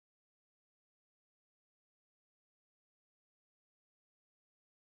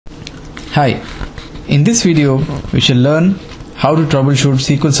Hi, in this video we shall learn how to troubleshoot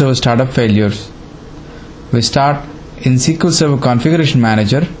SQL Server startup failures. We start in SQL Server Configuration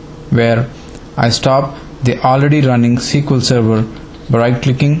Manager, where I stop the already running SQL Server by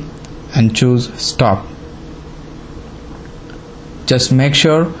right-clicking and choose Stop. Just make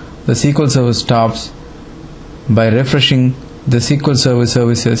sure the SQL Server stops by refreshing the SQL Server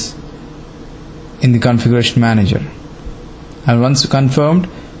services in the Configuration Manager. And once confirmed,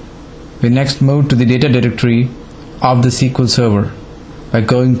 we next move to the data directory of the SQL Server by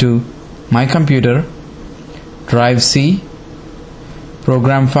going to My Computer, Drive C,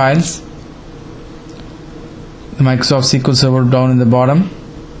 Program Files, the Microsoft SQL Server down in the bottom,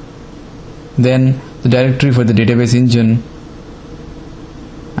 then the directory for the database engine,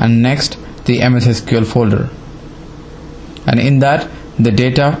 and next the MS SQL folder, and in that the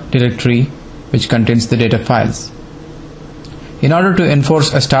data directory which contains the data files. In order to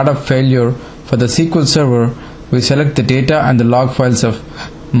enforce a startup failure for the SQL Server, we select the data and the log files of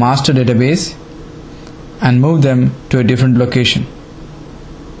master database and move them to a different location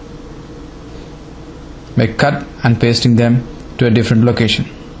by cut and pasting them to a different location.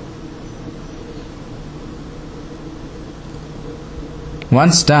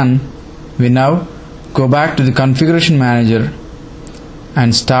 Once done, we now go back to the Configuration Manager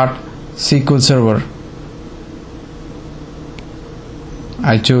and start SQL Server.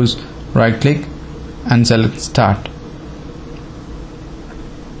 I choose right click and select Start.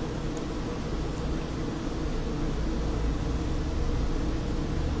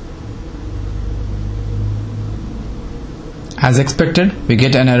 As expected, we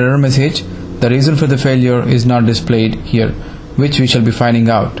get an error message. The reason for the failure is not displayed here, which we shall be finding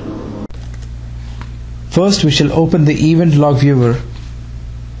out. First, we shall open the event log viewer,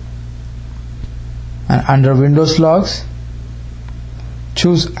 and under Windows Logs,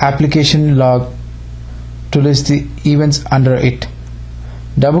 choose Application Log to list the events under it.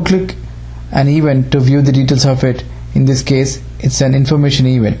 Double click an event to view the details of it. In this case, it's an information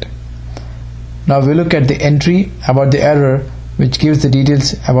event. Now we look at the entry about the error, which gives the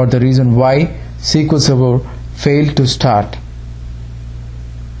details about the reason why SQL Server failed to start.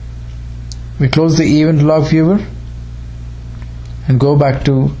 We close the event log viewer and go back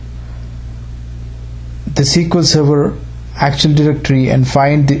to the SQL Server actual directory and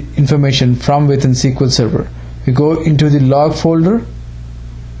find the information from within SQL Server. We go into the log folder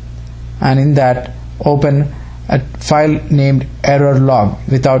and in that open a file named error log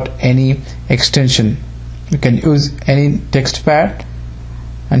without any extension. You can use any text pad,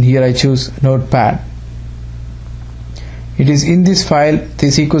 and here I choose Notepad. It is in this file the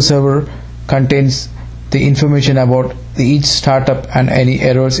SQL Server contains the information about each startup and any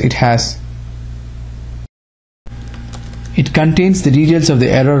errors it has. It contains the details of the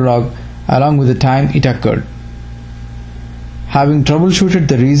error log along with the time it occurred. Having troubleshooted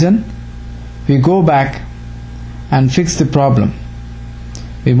the reason, we go back and fix the problem.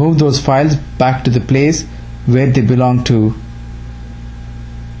 We move those files back to the place where they belong to,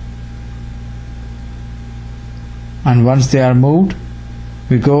 and once they are moved,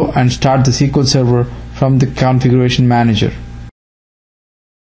 we go and start the SQL Server from the Configuration Manager,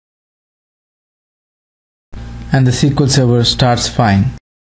 and the SQL Server starts fine.